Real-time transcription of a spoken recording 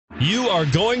You are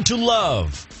going to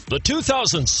love the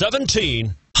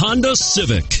 2017 Honda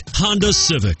Civic. Honda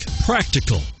Civic.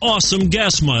 Practical, awesome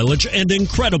gas mileage, and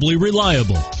incredibly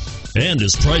reliable. And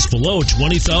is priced below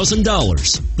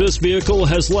 $20,000. This vehicle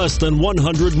has less than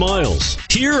 100 miles.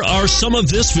 Here are some of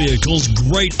this vehicle's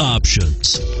great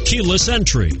options: keyless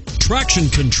entry, traction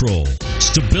control,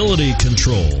 stability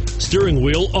control, steering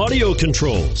wheel audio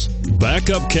controls,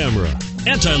 backup camera,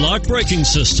 anti-lock braking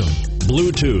system,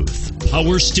 Bluetooth,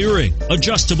 power steering,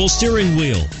 adjustable steering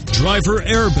wheel, driver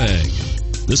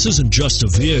airbag. This isn't just a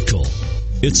vehicle,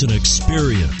 it's an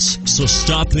experience. So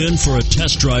stop in for a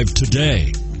test drive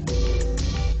today.